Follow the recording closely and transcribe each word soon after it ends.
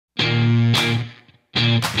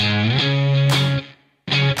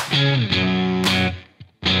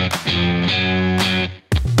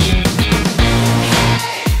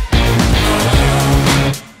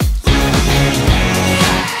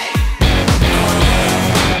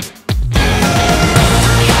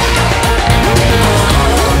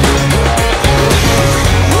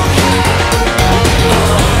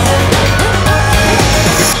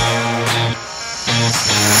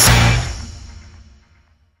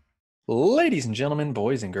Ladies and gentlemen,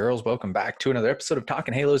 boys and girls, welcome back to another episode of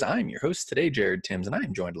Talking Halos. I'm your host today, Jared Timms, and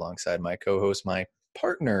I'm joined alongside my co-host, my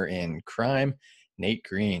partner in crime, Nate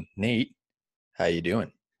Green. Nate, how you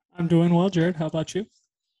doing? I'm doing well, Jared. How about you?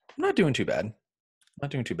 I'm not doing too bad.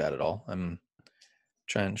 Not doing too bad at all. I'm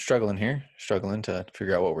struggling to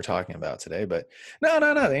figure out what we're talking about today. But no.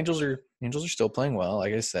 The Angels are still playing well.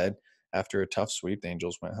 Like I said, after a tough sweep, the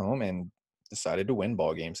Angels went home and decided to win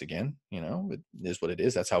ball games again. You know, it is what it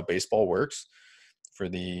is. That's how baseball works. For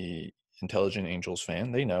the intelligent Angels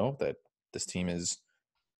fan, they know that this team is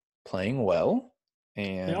playing well,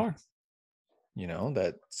 They and are. you know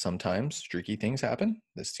that sometimes streaky things happen.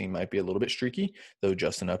 This team might be a little bit streaky, though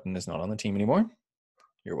Justin Upton is not on the team anymore.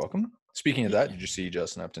 You're welcome. Speaking of that, did you see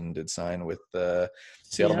Justin Upton did sign with the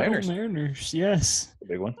Seattle Seattle Mariners? Mariners, yes. The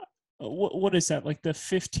big one. What is that? Like the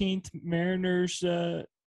 15th Mariners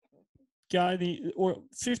guy, or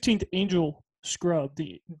 15th Angel scrub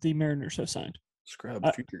the Mariners have signed. Scrub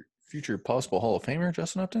Uh, future possible Hall of Famer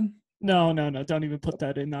Justin Upton. no, don't even put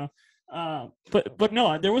that in now. But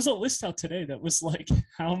no, there was a list out today that was like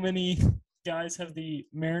how many guys have the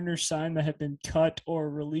Mariners signed that have been cut or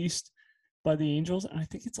released by the Angels, and I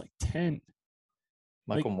think it's like 10.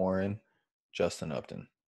 Like Michael Morin, Justin Upton,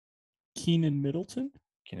 Keenan Middleton.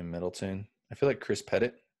 Keenan Middleton. I feel like Chris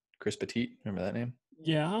Petit. Remember that name?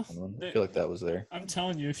 Yeah, I feel like that was there. I'm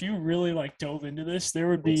telling you, if you really like dove into this, there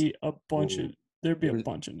would be a bunch of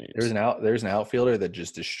names. There's an outfielder that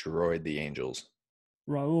just destroyed the Angels.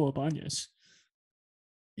 Raul Ibanez.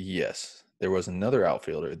 Yes, there was another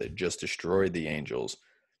outfielder that just destroyed the Angels,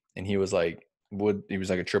 and he was like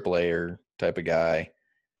a triple A type of guy.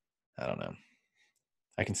 I don't know.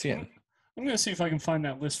 I can see him. I'm gonna see if I can find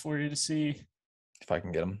that list for you to see if I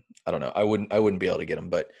can get him. I don't know. I wouldn't be able to get him,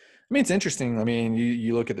 but I mean, it's interesting. I mean,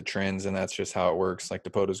 you look at the trends, and that's just how it works. Like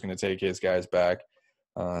Depoto's going to take his guys back.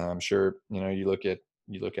 I'm sure you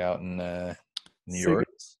look out in New York.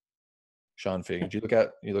 Figgins. Sean Figgins. You look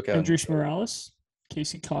out. Andres Morales,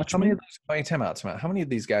 Casey Kochman. How many of those? Time out. How many of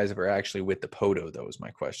these guys are actually with Depoto? Though is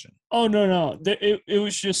my question. Oh no. It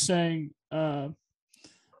was just saying.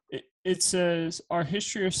 It says our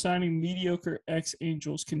history of signing mediocre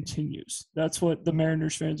ex-Angels continues. That's what the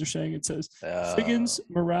Mariners fans are saying. It says Figgins,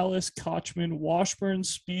 Morales, Kochman, Washburn,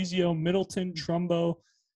 Spezio, Middleton, Trumbo,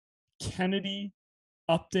 Kennedy,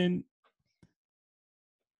 Upton.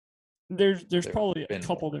 There's probably a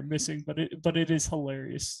couple they're missing, but it is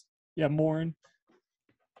hilarious. Yeah, Morin.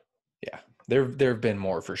 Yeah, there have been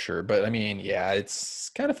more for sure, but I mean, yeah, it's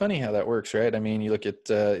kind of funny how that works, right? I mean, you look at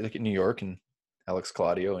New York and Alex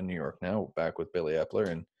Claudio in New York now, back with Billy Epler,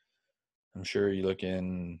 and I'm sure you look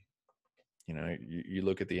you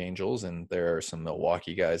look at the Angels, and there are some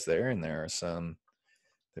Milwaukee guys there, and there are some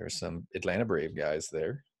Atlanta Brave guys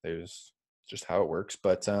there. There's just how it works,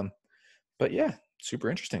 but yeah, super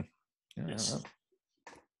interesting. Yes.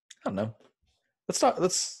 I don't know.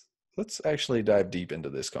 Let's actually dive deep into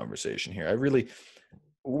this conversation here.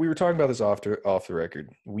 We were talking about this off the record.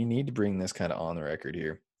 We need to bring this kind of on the record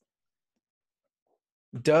here.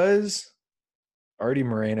 Does Artie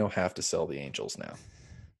Moreno have to sell the Angels now?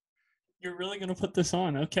 You're really going to put this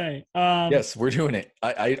on? Okay. Yes, we're doing it.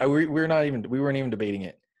 We weren't even debating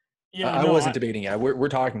it. Yeah, I wasn't debating it. We're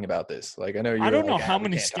talking about this. Like, I know I don't know how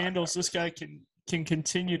many scandals this guy can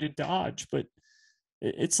continue to dodge, but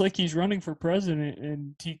it's like he's running for president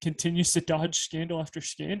and he continues to dodge scandal after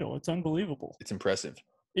scandal. It's unbelievable. It's impressive.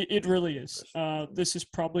 It really is. This is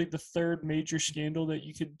probably the third major scandal that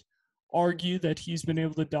you could argue that he's been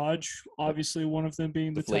able to dodge. Obviously, one of them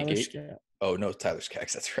being the Tyler Skaggs. Oh no, Tyler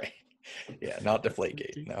Skaggs. That's right. Yeah, not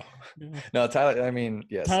Deflategate. No, no, Tyler. I mean,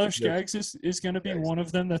 yes, Tyler Skaggs is going to be one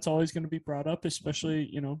of them. That's always going to be brought up,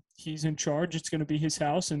 especially he's in charge. It's going to be his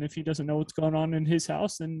house, and if he doesn't know what's going on in his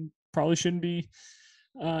house, then probably shouldn't be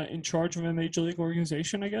in charge of a major league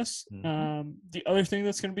organization, I guess. Mm-hmm. The other thing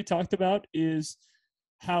that's going to be talked about is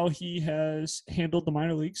how he has handled the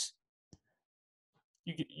minor leagues.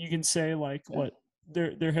 You can say what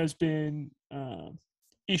there has been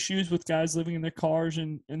issues with guys living in their cars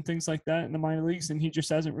and things like that in the minor leagues, and he just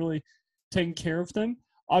hasn't really taken care of them.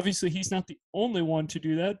 Obviously, he's not the only one to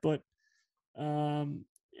do that, but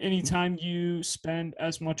anytime you spend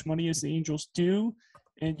as much money as the Angels do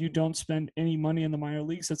and you don't spend any money in the minor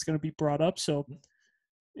leagues, that's going to be brought up. So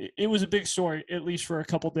it was a big story, at least for a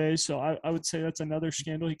couple days. So I would say that's another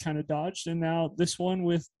scandal he kind of dodged. And now this one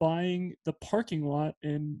with buying the parking lot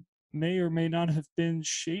and may or may not have been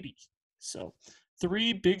shady. So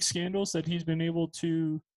 3 big scandals that he's been able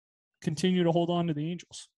to continue to hold on to the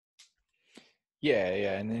Angels. Yeah.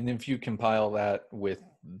 And if you compile that with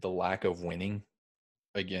the lack of winning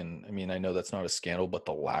again, I mean, I know that's not a scandal, but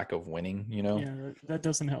the lack of winning, you know, Yeah, that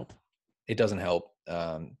doesn't help. it doesn't help.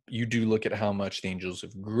 You do look at how much the Angels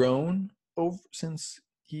have grown over since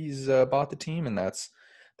he's bought the team, and that's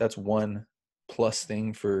one plus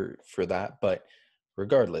thing for that. But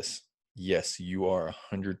regardless, yes, you are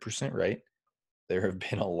 100% right. There have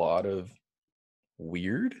been a lot of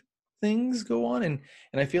weird things go on, and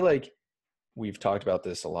I feel like we've talked about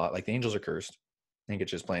this a lot. Like the Angels are cursed. I think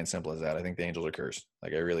it's just plain simple as that. I think the Angels are cursed.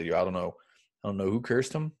 Like I really do. I don't know. I don't know who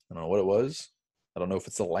cursed them. I don't know what it was. I don't know if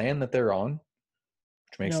it's the land that they're on,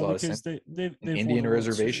 which makes a No, lot of sense. because An they've won Indian a World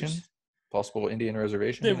reservation, Series. possible Indian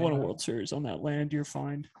reservation They've they may won a have. World Series on that land. You're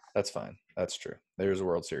fine. That's fine. That's true. There's a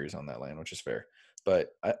World Series on that land, which is fair. But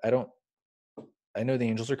I don't. I know the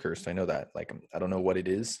Angels are cursed. I know that. Like I don't know what it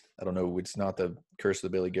is. I don't know. It's not the curse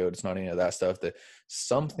of the Billy Goat. It's not any of that stuff. That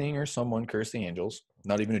something or someone cursed the Angels.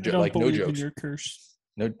 Not even a I joke. don't Like no believe in jokes. your curse.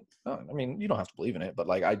 No. I mean, you don't have to believe in it, but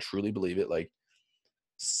like I truly believe it. Like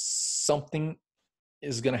something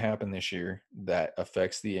is going to happen this year that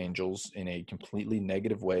affects the Angels in a completely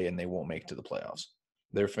negative way, and they won't make it to the playoffs.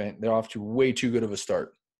 They're off to way too good of a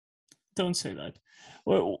start. Don't say that.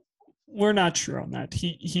 Well, we're not sure on that.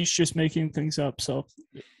 He's just making things up. So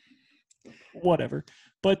whatever.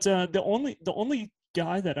 But the only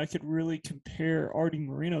guy that I could really compare Artie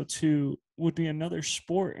Moreno to would be another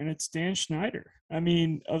sport, and it's Dan Schneider. I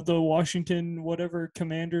mean, of the Washington whatever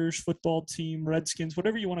Commanders football team, Redskins,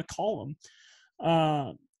 whatever you want to call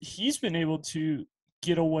them, he's been able to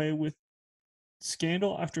get away with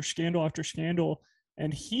scandal after scandal after scandal,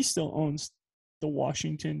 and he still owns the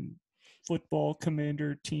Washington football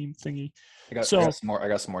commander team thingy. I got So, some more. I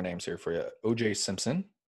got some more names here for you. O.J. Simpson,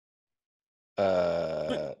 but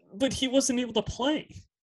uh, but he wasn't able to play.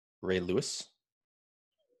 Ray Lewis,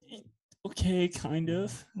 Okay, kind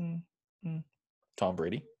of. Tom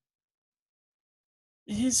Brady,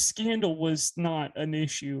 His scandal was not an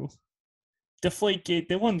issue. Deflategate,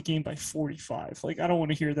 they won the game by 45. Like, I don't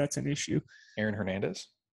want to hear that's an issue. Aaron Hernandez.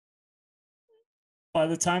 By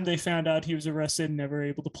the time they found out he was arrested and never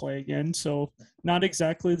able to play again, so not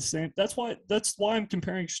exactly the same. That's why I'm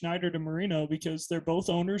comparing Schneider to Marino, because they're both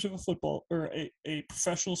owners of a football or a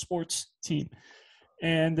professional sports team,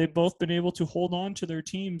 and they've both been able to hold on to their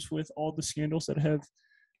teams with all the scandals that have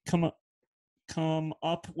come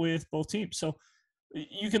up with both teams. So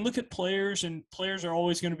you can look at players, and players are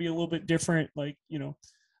always going to be a little bit different. Like,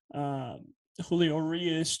 Julio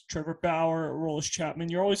Urias, Trevor Bauer, Aroldis Chapman.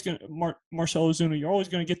 You're always going to Marcell Ozuna. You're always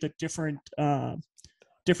going to get the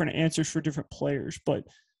different answers for different players. But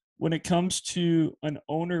when it comes to an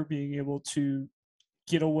owner being able to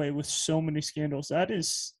get away with so many scandals,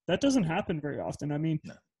 that doesn't happen very often. I mean,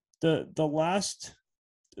 No. the last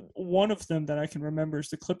one of them that I can remember is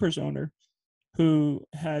the Clippers owner, who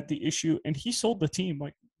had the issue, and he sold the team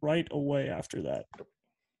like right away after that.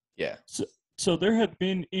 Yeah. So there have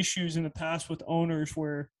been issues in the past with owners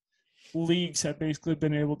where leagues have basically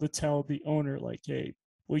been able to tell the owner, like, hey,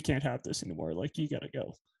 we can't have this anymore. Like, you got to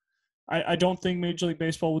go. I don't think Major League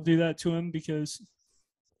Baseball will do that to him, because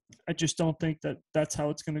I just don't think that that's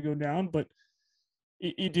how it's going to go down. But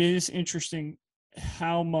it is interesting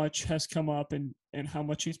how much has come up, and how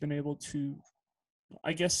much he's been able to,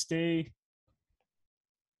 I guess, stay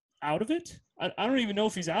out of it. I don't even know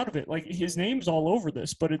if he's out of it. Like, his name's all over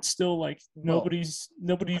this, but it's still like nobody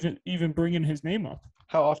even bringing his name up.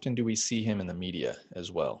 How often do we see him in the media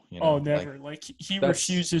as well? You Oh, know, never. Like, he that's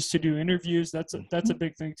refuses to do interviews. That's a Mhm.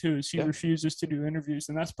 big thing too. Is he Yeah, refuses to do interviews,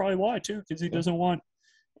 and that's probably why too, because he yeah. doesn't want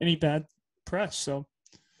any bad press. So,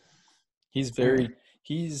 He's uh, very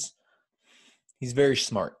he's he's very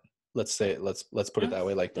smart. Let's say it. Let's put it yeah, that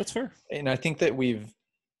way. Like, that's fair. and I think that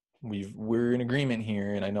we're in agreement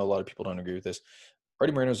here, and I know a lot of people don't agree with this.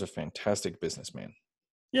 Artie Moreno is a fantastic businessman.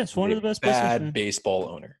 Yes, He's one of a the best bad businessmen. baseball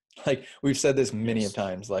owner. Like we've said this many of Yes.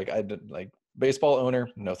 times. Like I did, like baseball owner,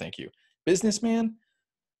 no thank you. Businessman,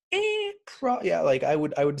 yeah. Like I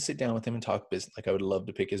would sit down with him and talk business. Like I would love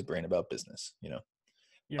to pick his brain about business. You know.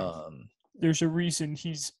 Yeah. Um, There's a reason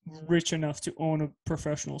he's rich enough to own a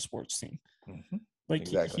professional sports team. mhm, Like,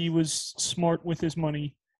 exactly. he was smart with his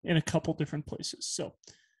money in a couple different places. So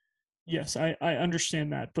yes, I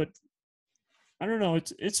understand that, but I don't know.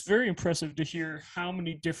 It's very impressive to hear how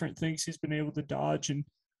many different things he's been able to dodge, and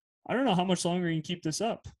I don't know how much longer he can keep this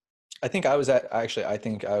up. I think I was at actually. I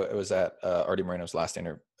think I was at Artie Moreno's last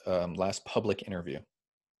public interview,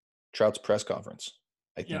 Trout's press conference.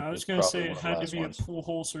 I Yeah, think I was was gonna probably say it one of the had to last be a ones.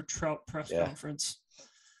 Pujols or Trout press Yeah. conference.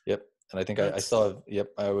 Yep. And I think I still That's have.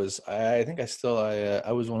 Yep. I think I still.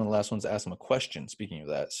 I was one of the last ones to ask him a question. Speaking of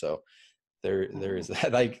that, so there is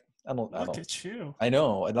that. Like I Look don't. at you. I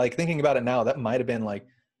know. And like thinking about it now, that might have been like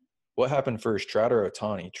what happened first, Trout or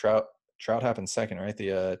Otani? Trout happened second, right?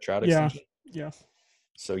 The Trout Yeah. extension. Yeah.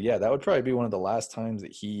 So yeah, that would probably be one of the last times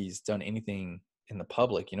that he's done anything in the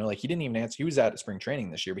public. You know, like he didn't even answer. He was at spring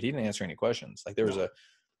training this year, but he didn't answer any questions. Like there was No.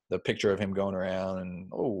 the picture of him going around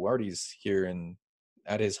and Artie's here and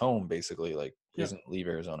at his home basically. Like he Yeah. doesn't leave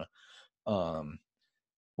Arizona. Um,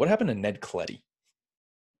 what happened to Ned Cletty?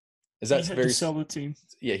 Is He that had to very? sell the team.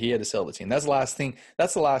 Yeah, he had to sell the team. That's the last thing.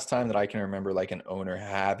 That's the last time that I can remember like an owner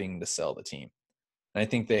having to sell the team. And I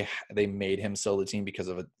think they made him sell the team because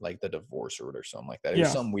of like the divorce or something like that. It was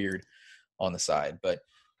Yeah. something weird on the side, but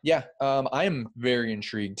yeah, I am very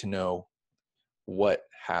intrigued to know what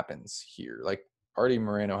happens here. Like Artie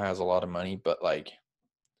Moreno has a lot of money, but like,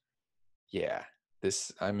 yeah,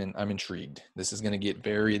 I'm intrigued. This is gonna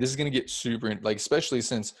get super like, especially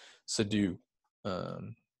since Sadu,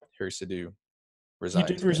 Harry Sadu He resigned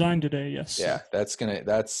did today. resign today, yes. Yeah, that's gonna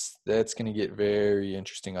get very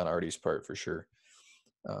interesting on Artie's part for sure.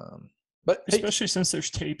 But hey, Especially since there's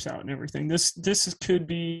tapes out and everything. This could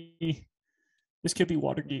be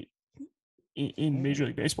Watergate in Major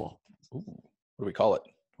League Baseball. ooh, what do we call it?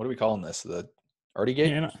 What are we calling this? The Artie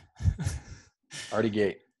Gate? Hannah, Artie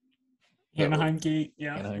Gate. Anaheim Gate,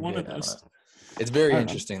 yeah, Anaheim one Gate. of I don't know. those. It's very I don't know.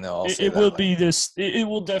 interesting though. I'll say It that. will Like, be this. It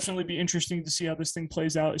will definitely be interesting to see how this thing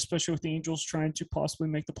plays out, especially with the Angels trying to possibly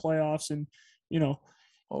make the playoffs. And you know,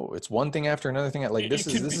 it's one thing after another thing. Like it could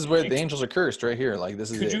this be. is where the Angels are cursed right here. Like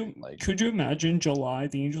this is Could it. you Like could you imagine July?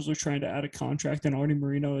 The Angels are trying to add a contract, and Artie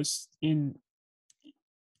Moreno is in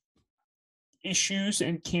issues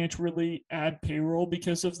and can't really add payroll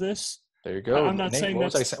because of this. there you go. I'm not Nate, saying what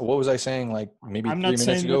was I that's. saying? What was I saying? Like maybe I'm 3 not minutes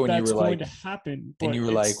saying ago, that and you that's were going like, to happen, but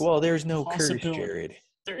it's well, there's a no curse, possibility. Jared.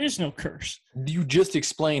 There is no curse. You just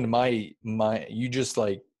explained my. You just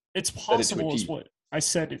like It's said it to a possible, is T. what I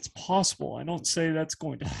said. It's possible. I don't say that's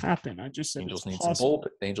going to happen. I just said it's Angels need some possible.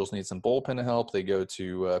 Angels need some bullpen help. They go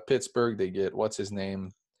to Pittsburgh. They get what's his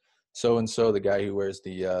name, so and so, the guy who wears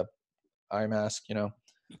the eye mask. You know,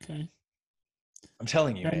 Okay. I'm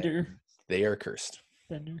telling you, man, Bender. they are cursed.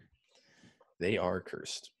 Bender. They are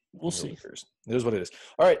cursed. We'll Angels see. are cursed. It is what it is.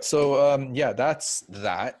 All right, so yeah, that's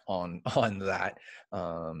that on that.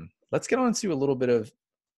 Let's get on to a little bit of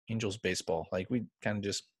Angels baseball. Like we kind of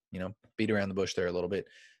just beat around the bush there a little bit.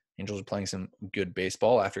 Angels are playing some good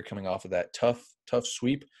baseball after coming off of that tough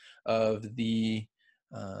sweep of the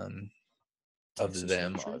of Texas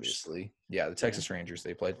them, Rangers. obviously. Yeah, the Texas Rangers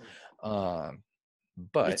they played.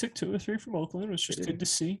 But they took 2 or 3 from Oakland, which was good to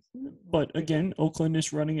see. But again, Oakland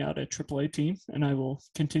is running out a AAA team, and I will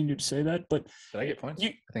continue to say that. But did I get points?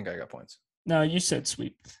 I think I got points. No, you said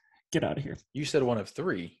sweep. Get out of here. You said one of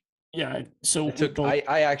 3. Yeah, so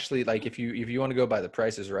I actually, like, if you want to go by the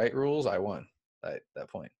Price is Right rules, I won that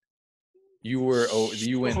point. You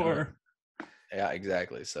went over. Yeah,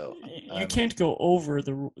 exactly. So you can't go over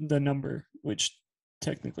the number, which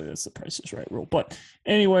technically that's the Price is Right rule. But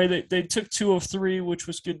anyway, they took 2 of 3, which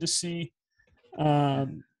was good to see.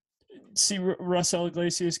 See Russell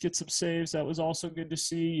Iglesias get some saves. That was also good to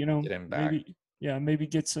see. You know, get him back. Maybe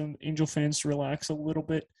get some Angel fans to relax a little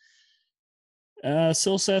bit.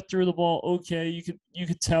 Silseth threw the ball okay. You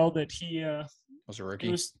could tell that he was a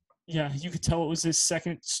rookie. You could tell it was his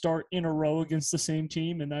second start in a row against the same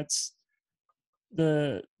team, and that's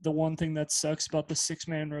the one thing that sucks about the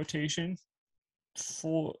 6-man rotation.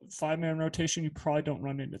 5-man rotation, you probably don't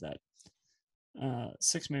run into that.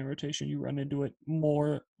 6-man rotation, you run into it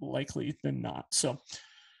more likely than not. So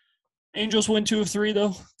Angels win 2 of 3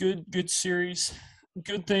 though. Good series.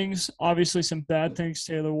 Good things. Obviously some bad things.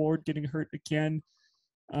 Taylor Ward getting hurt again.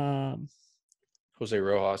 Jose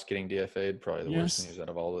Rojas getting DFA'd, probably the worst news out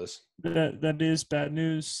of all this. That is bad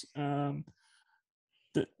news.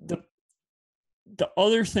 The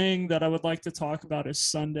other thing that I would like to talk about is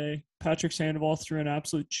Sunday. Patrick Sandoval threw an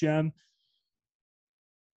absolute gem.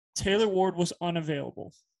 Taylor Ward was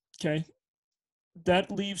unavailable. Okay. That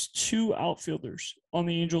leaves 2 outfielders on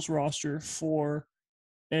the Angels roster for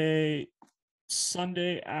a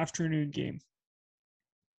Sunday afternoon game.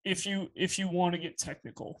 If you want to get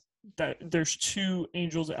technical, that there's 2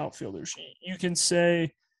 Angels outfielders. You can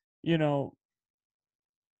say,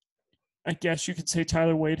 I guess you could say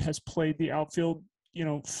Tyler Wade has played the outfield,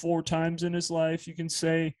 4 times in his life. You can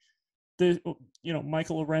say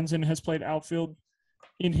Michael Lorenzen has played outfield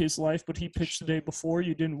in his life, but he pitched the day before.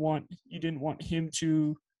 You didn't want him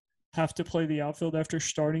to have to play the outfield after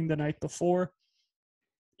starting the night before.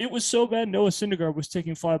 It was so bad Noah Syndergaard was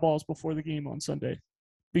taking fly balls before the game on Sunday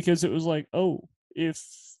because it was like, oh, if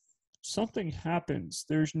something happens,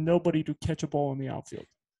 there's nobody to catch a ball in the outfield.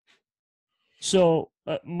 So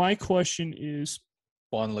my question is,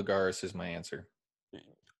 Juan Lagares is my answer.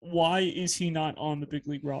 why is he not on the big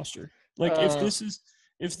league roster? Like Uh, if I this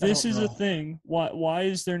don't is a know. thing, why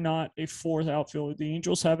is there not a fourth outfielder? The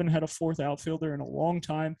Angels haven't had a fourth outfielder in a long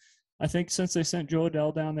time. I think since they sent Joe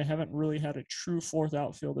Adell down, they haven't really had a true fourth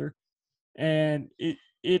outfielder, and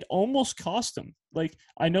it almost cost them. Like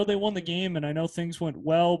I know they won the game, and I know things went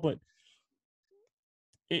well, but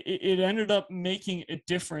it ended up making a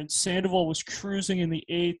difference. Sandoval was cruising in the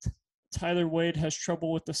eighth. Tyler Wade has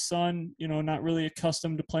trouble with the sun, not really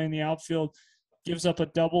accustomed to playing the outfield, gives up a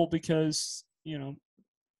double because,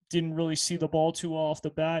 didn't really see the ball too well off the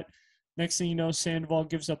bat. Next thing you know, Sandoval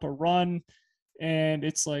gives up a run, and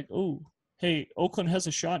it's like, oh, hey, Oakland has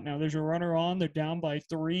a shot now. There's a runner on. They're down by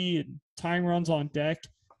 3, and tying runs on deck.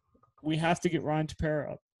 We have to get Ryan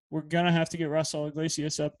Tepera up. We're going to have to get Russell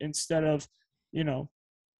Iglesias up instead of, you know,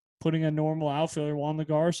 putting a normal outfielder, Juan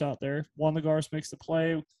Lagares, out there. Juan Lagares makes the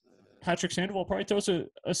play. Patrick Sandoval probably throws a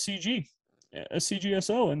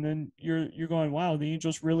CGSO, and then you're going, wow, the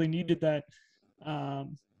Angels really needed that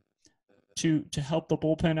to help the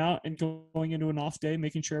bullpen out and going into an off day,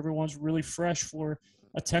 making sure everyone's really fresh for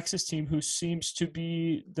a Texas team who seems to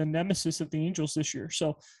be the nemesis of the Angels this year.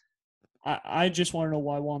 So I just want to know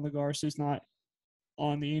why Juan Lagares is not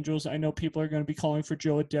on the Angels. I know people are going to be calling for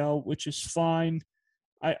Joe Adell, which is fine.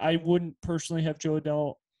 I wouldn't personally have Joe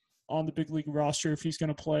Adell on the big league roster if he's going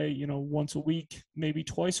to play, once a week, maybe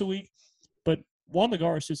twice a week. But Juan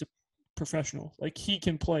Lagares is a professional. Like, he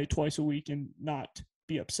can play twice a week and not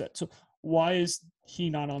be upset. So why is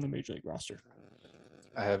he not on the major league roster?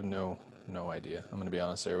 I have no idea. I'm gonna be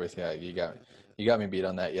honest there with you. You got me beat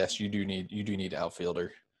on that. Yes, you do need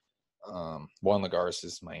outfielder. Juan Lagares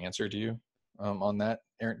is my answer to you on that.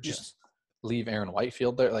 Aaron, just Yes. leave Aaron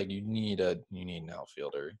Whitefield there. Like you need an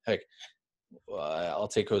outfielder. Heck, I'll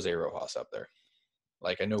take Jose Rojas up there.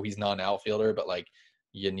 Like I know he's not an outfielder, but like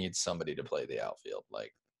you need somebody to play the outfield.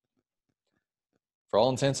 Like for all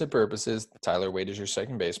intents and purposes, Tyler Wade is your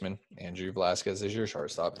second baseman. Andrew Velasquez is your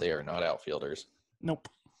shortstop. They are not outfielders. Nope.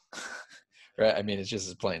 Right? I mean, it's just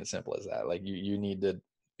as plain and simple as that. Like you need to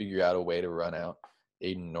figure out a way to run out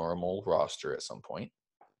a normal roster at some point.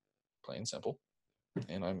 Plain and simple.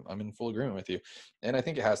 And I'm in full agreement with you. And I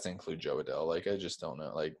think it has to include Joe Adell. Like I just don't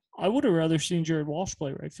know. Like I would have rather seen Jared Walsh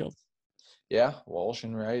play right field. yeah, Walsh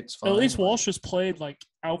and Wright's At fine. least Like Walsh has played like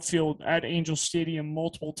outfield at Angel Stadium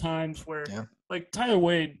multiple times where yeah, like Tyler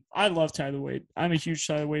Wade, I love Tyler Wade. I'm a huge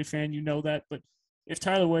Tyler Wade fan, you know that. But if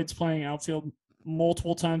Tyler Wade's playing outfield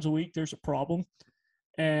multiple times a week, there's a problem.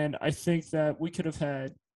 And I think that we could have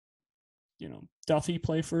had, Duffy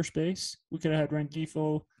play first base. We could have had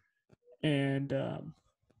Rengifo and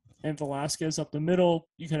Velasquez up the middle.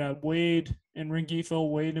 You could have Wade and Rengifo,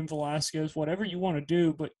 Wade and Velasquez, whatever you want to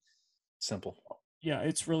do. But simple. yeah,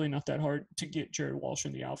 it's really not that hard to get Jared Walsh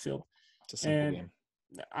in the outfield. It's a simple And game.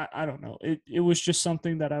 I don't know. It was just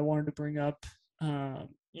something that I wanted to bring up.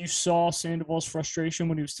 You saw Sandoval's frustration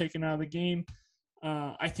when he was taken out of the game.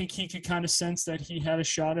 I think he could kind of sense that he had a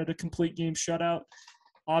shot at a complete game shutout.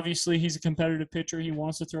 Obviously, he's a competitive pitcher. He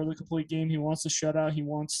wants to throw the complete game. He wants to shut out. He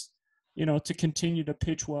wants, to continue to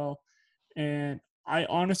pitch well. And I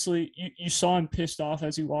honestly, you saw him pissed off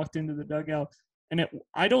as he walked into the dugout. And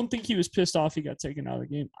I don't think he was pissed off he got taken out of the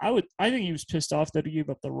game. I think he was pissed off that he gave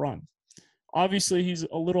up the run. Obviously, he's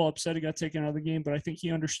a little upset he got taken out of the game, but I think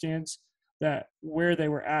he understands that where they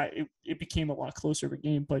were at, it became a lot closer of a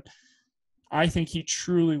game. But I think he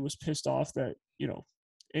truly was pissed off that,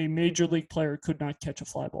 a major league player could not catch a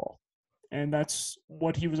fly ball. And that's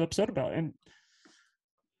what he was upset about. And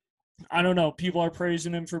I don't know, people are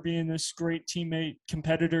praising him for being this great teammate,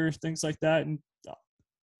 competitor, things like that. And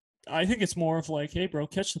I think it's more of like, hey, bro,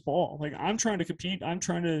 catch the ball. Like, I'm trying to compete. I'm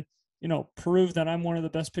trying to, prove that I'm one of the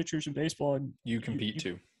best pitchers in baseball. And You compete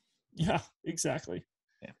too. Yeah, exactly.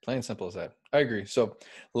 Yeah, plain and simple as that. I agree. So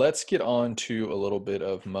let's get on to a little bit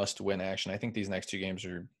of must-win action. I think these next two games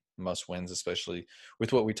are must-wins, especially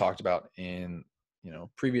with what we talked about in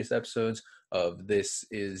previous episodes. Of this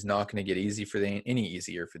is not going to get any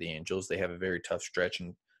easier for the Angels. They have a very tough stretch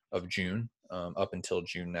of June, up until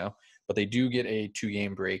June now. But they do get a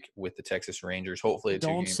 2-game break with the Texas Rangers. Hopefully, a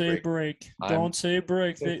Don't 2-game say break. break. Don't say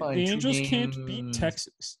break. They're The fine. Two Angels can't beat games.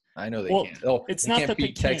 Texas. I know they Well, can't. Oh, it's they not can't that they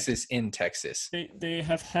beat can't. Texas in Texas. They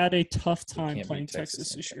have had a tough They time can't playing beat Texas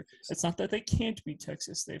Texas in this year. Texas. It's not that they can't beat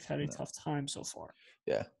Texas. They've had a No. tough time so far.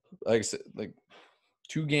 Yeah, like I said, like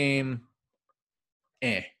 2-game.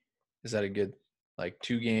 Is that a good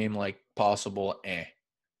 2-game possible?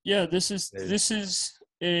 Yeah, this is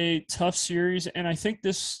a tough series, and I think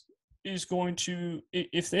this is going to,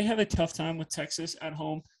 if they have a tough time with Texas at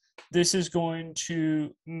home, this is going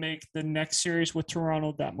to make the next series with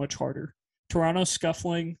Toronto that much harder. Toronto's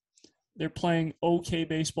scuffling. They're playing okay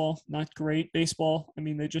baseball, not great baseball. I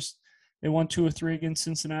mean, they won 2 or 3 against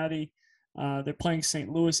Cincinnati. They're playing St.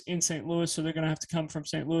 Louis in St. Louis, so they're going to have to come from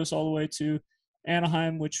St. Louis all the way to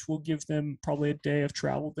Anaheim, which will give them probably a day of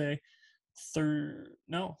travel day.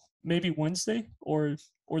 Maybe Wednesday, or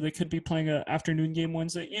they could be playing an afternoon game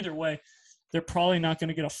Wednesday. Either way, they're probably not going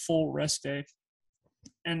to get a full rest day.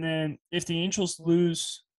 And then if the Angels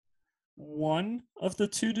lose one of the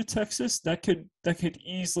 2 to Texas, that could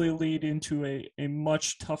easily lead into a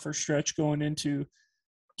much tougher stretch going into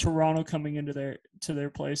Toronto coming into their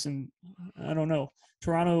place. And I don't know,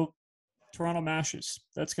 Toronto mashes.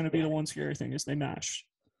 That's going to be the one scary thing, is they mash.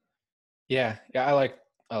 Yeah, I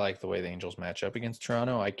like the way the Angels match up against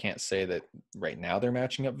Toronto. I can't say that right now they're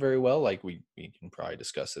matching up very well. Like we can probably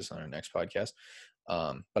discuss this on our next podcast.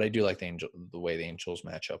 But I do like the way the Angels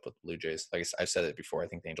match up with the Blue Jays. Like I've said it before, I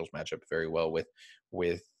think the Angels match up very well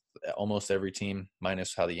with almost every team,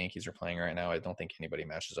 minus how the Yankees are playing right now. I don't think anybody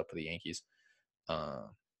matches up with the Yankees.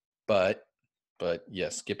 But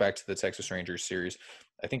yes, get back to the Texas Rangers series.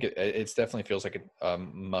 I think it definitely feels like a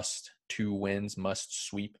must 2 wins, must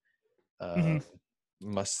sweep,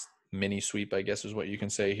 must mini sweep, I guess is what you can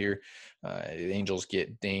say here. The Angels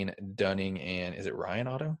get Dane Dunning and is it Ryan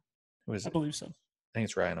Otto? Who is it? I believe so. I think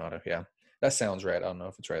it's Ryan Otto. Yeah, that sounds right. I don't know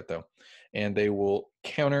if it's right though. And they will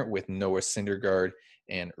counter with Noah Syndergaard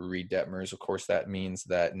and Reed Detmers. Of course, that means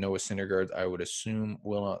that Noah Syndergaard, I would assume,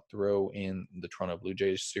 will not throw in the Toronto Blue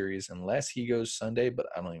Jays series unless he goes Sunday, but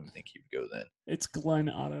I don't even think he would go then. It's Glenn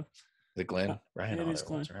Otto. The Glenn? Ryan it Otto. Is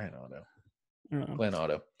Glenn. It's Ryan Otto. I Glenn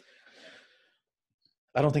Otto.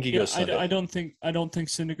 I don't think he goes Sunday. I don't think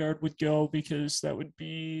Syndergaard would go, because that would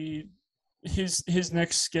be his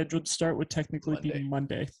next scheduled start would technically be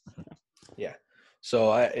Monday. Yeah.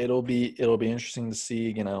 So it'll be interesting to see.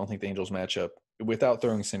 Again, I don't think the Angels match up without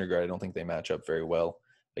throwing Syndergaard. I don't think they match up very well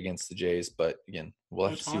against the Jays. But again, we'll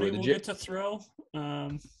have to see where the Jays get to throw.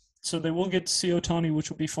 So they will get to see Ohtani, which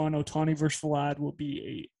will be fun. Ohtani versus Vlad will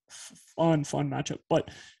be a fun matchup. But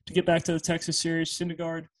to get back to the Texas series,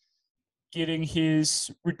 Syndergaard getting his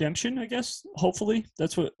redemption, I guess. Hopefully,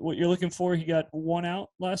 that's what you're looking for. He got 1 out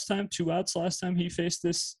last time, 2 outs last time he faced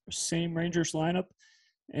this same Rangers lineup,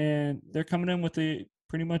 and they're coming in with the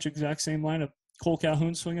pretty much exact same lineup. Cole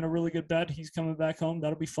Calhoun swinging a really good bat. He's coming back home.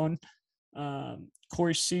 That'll be fun.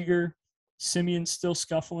 Corey Seager, Simeon's still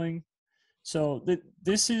scuffling. So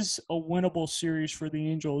this is a winnable series for the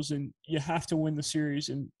Angels, and you have to win the series,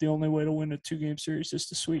 and the only way to win a 2-game series is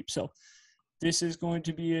to sweep. So this is going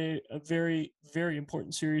to be a very, very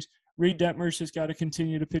important series. Reed Detmers has got to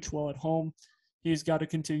continue to pitch well at home. He's got to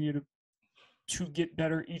continue to get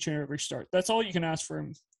better each and every start. That's all you can ask for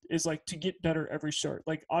him, is like to get better every start.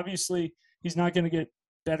 Like obviously he's not going to get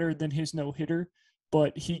better than his no-hitter,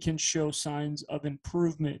 but he can show signs of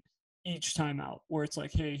improvement each time out, where it's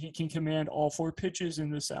like, hey, he can command all 4 pitches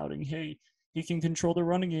in this outing. Hey, he can control the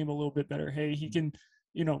running game a little bit better. Hey, he can,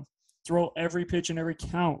 throw every pitch and every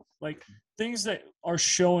count. Like things that are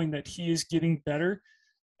showing that he is getting better,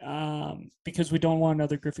 because we don't want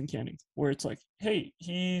another Griffin Canning, where it's like, hey,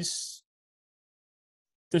 he's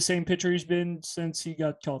the same pitcher he's been since he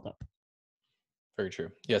got called up. Very true.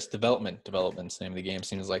 Yes, development's the name of the game.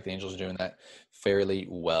 Seems like the Angels are doing that fairly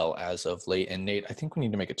well as of late. And Nate, I think we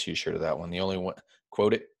need to make a T-shirt of that one. The only one,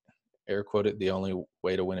 air quote it, the only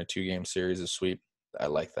way to win a 2-game series is sweep. I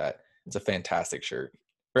like that. It's a fantastic shirt.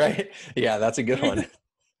 Right? Yeah, that's a good one.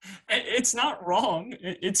 It's not wrong.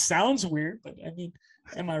 It sounds weird, but I mean,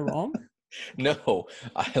 am I wrong? No,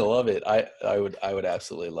 I love it. I would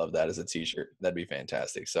absolutely love that as a T-shirt. That'd be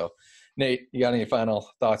fantastic. So, Nate, you got any final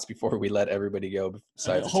thoughts before we let everybody go?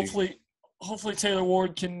 Besides, hopefully Taylor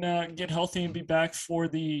Ward can get healthy and be back for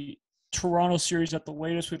the Toronto series at the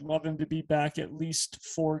latest. We'd love him to be back at least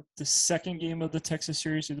for the second game of the Texas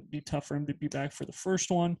series. It'd be tough for him to be back for the first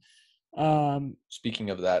one. Speaking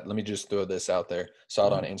of that, let me just throw this out there. Saw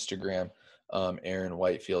it on Instagram. Aaron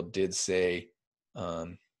Whitefield did say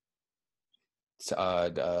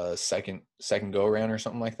second go around or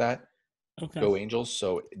something like that. Okay. Go Angels.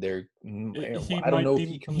 So they're I don't know if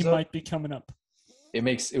he comes up. He might be coming up. It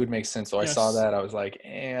would make sense. So yes. I saw that. I was like,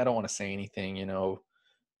 I don't want to say anything,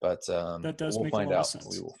 but that does we'll make find a lot out. Of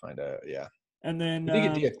sense. We will find out. Yeah. And then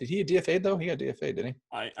did he get DFA'd though? He got DFA'd, didn't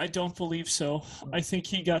he? I don't believe so. I think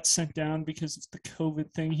he got sent down because of the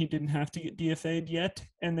COVID thing. He didn't have to get DFA'd yet,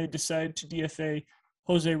 and they decided to DFA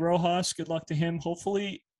Jose Rojas. Good luck to him.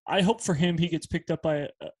 Hopefully I hope for him he gets picked up by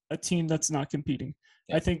a team that's not competing.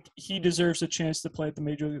 Yeah. I think he deserves a chance to play at the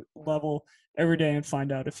major level every day and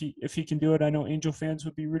find out if he can do it. I know Angel fans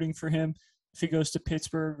would be rooting for him if he goes to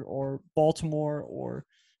Pittsburgh or Baltimore or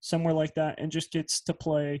somewhere like that and just gets to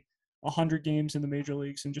play 100 games in the major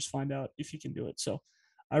leagues and just find out if he can do it. So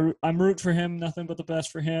I'm rooting for him. Nothing but the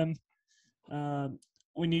best for him.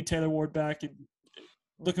 We need Taylor Ward back. And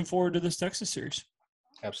looking forward to this Texas series.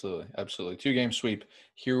 Absolutely. Absolutely. 2-game sweep.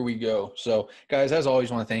 Here we go. So, guys, as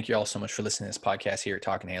always, want to thank you all so much for listening to this podcast here at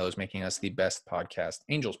Talking Halos, making us the best podcast,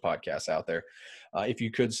 Angels podcast out there. If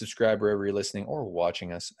you could subscribe wherever you're listening or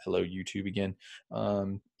watching us. Hello, YouTube again.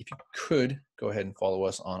 If you could, go ahead and follow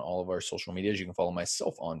us on all of our social medias. You can follow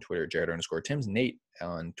myself on Twitter, Jared_Tims, Nate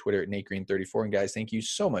on Twitter at NateGreen34. And, guys, thank you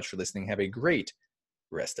so much for listening. Have a great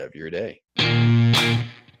rest of your day.